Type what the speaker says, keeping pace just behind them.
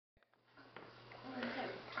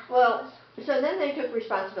Well, so then they took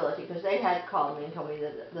responsibility because they had called me and told me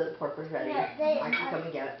that the pork was ready. I could come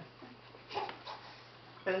and get it.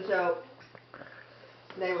 And so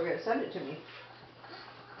they were going to send it to me.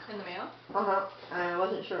 In the mail? And I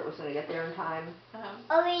wasn't sure it was going to get there in time.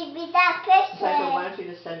 Oh, we beat that fish. So I said, why don't you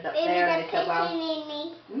just send it up there? And they said, well,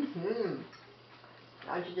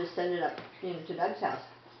 why don't you just send it up, to Doug's house?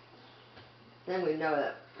 Then we know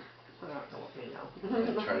that. I don't know what we know.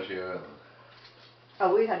 They charge you.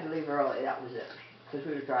 Oh, we had to leave early. That was it, because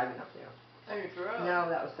we were driving up there. Oh, you drove? No,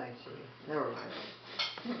 that was Thanksgiving. Never mind.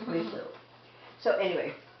 We flew. So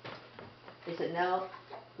anyway, they said no.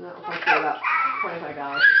 It'll cost you about $25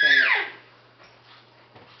 to send it.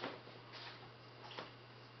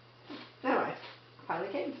 Anyway,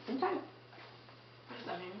 finally came in time. What does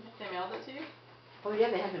that mean? They mailed it to you? Oh yeah,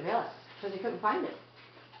 they had to mail it because they couldn't find it.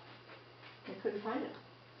 They couldn't find it.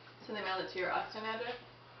 So they mailed it to your Austin address?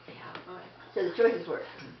 Yeah. Okay. So the choices were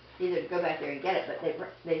either to go back there and get it, but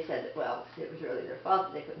they said that, well, it was really their fault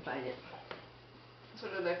that they couldn't find it. So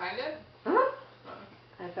did they find it? Oh.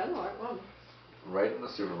 I found the right one. Right in the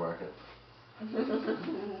supermarket.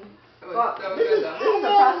 Well, this is a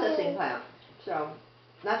processing plant, so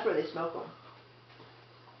that's where they smoke them.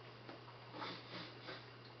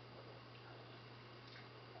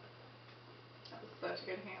 That was such a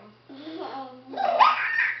good ham.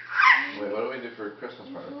 Wait, what did we do for Christmas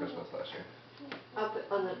last year? Up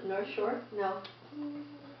on the North Shore? No. What did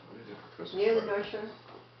we do for Christmas? Near the North Shore?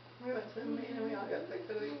 We went to the meeting and we all got sick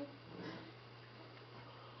for the week.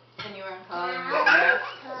 And you were in college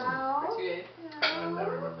for 2 days. I'm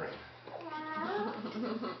not remembering.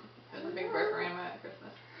 It was a big burgerama at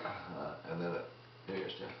Christmas. And then at New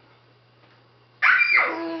Year's too.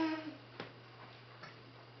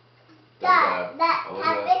 That happened.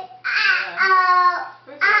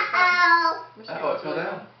 Oh, it fell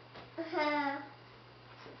down.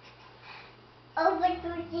 Over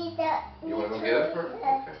to see the. You want to go get it for?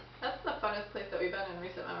 Okay. That's the funnest place that we've been in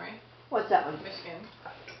recent memory. What's that one? Michigan.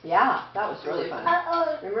 Yeah, that was really fun.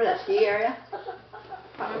 Remember that ski area?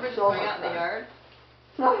 Remember just going out in the yard?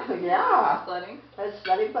 Oh, yeah. Sledding? That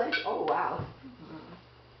sledding place? Oh, wow.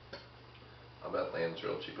 I'll bet land's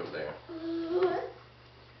real cheap over there. You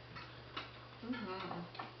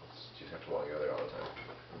just have to want to go there all the time.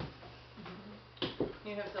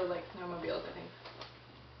 You have those like snowmobiles, I think.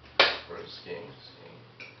 Or skiing.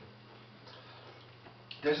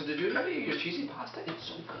 Did you ever eat your cheesy pasta? It's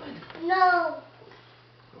so good. No.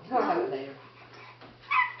 We'll have it later.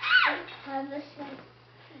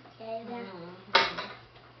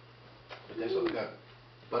 But they also got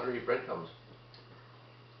buttery breadcrumbs.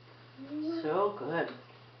 So good.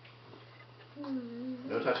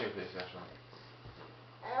 No touching, please, Ashley.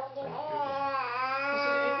 So you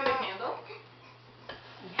put a candle?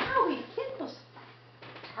 Yeah, we have candles.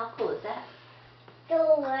 How cool is that?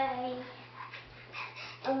 Don't worry.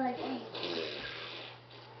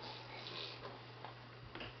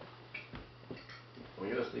 Were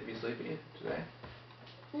you a sleepy today?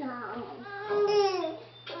 No.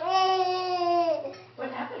 What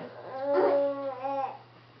happened?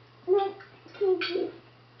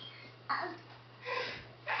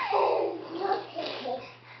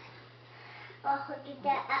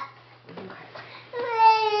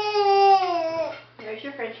 There's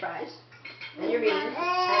your French fries, and your beans, and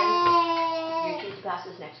your cheese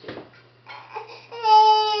pastas next to it.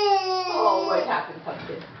 Oh, what happened,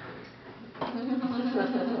 pumpkin?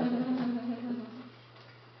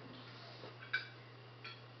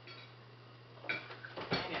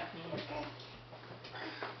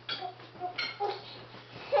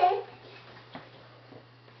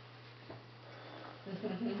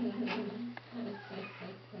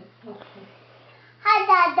 Hi,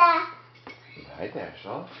 Dada. Hi there,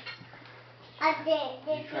 Sean. I did.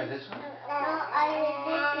 You try this one? No, I did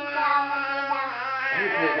pizza. Oh, you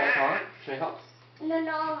put it back on? Should I help? No,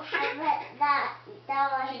 I put that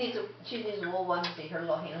one. She needs a wool onesie. Her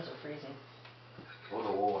little hands are freezing. Oh,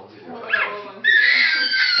 the wool ones.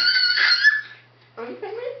 Are you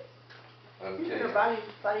kidding me? I'm She's in kidding. her body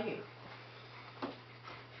heat.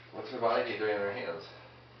 What's her body heat doing in her hands?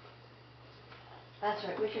 That's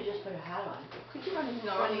right. We should just put a hat on. Could you run in?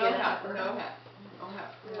 No hat. Oh,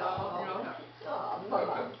 mama.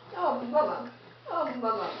 Okay. Oh, mama. Oh,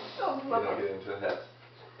 mama. Oh, You're mama. not getting into the hats?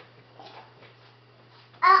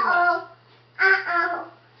 Uh-oh.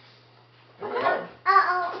 What happened?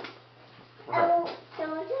 Oh,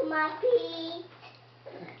 someone took my pee.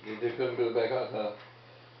 You couldn't put it back on, huh?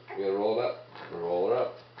 You gotta roll it up. Roll her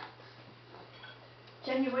up.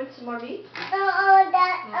 Jen, you want some more meat? No.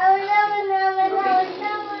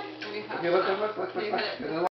 Okay, look.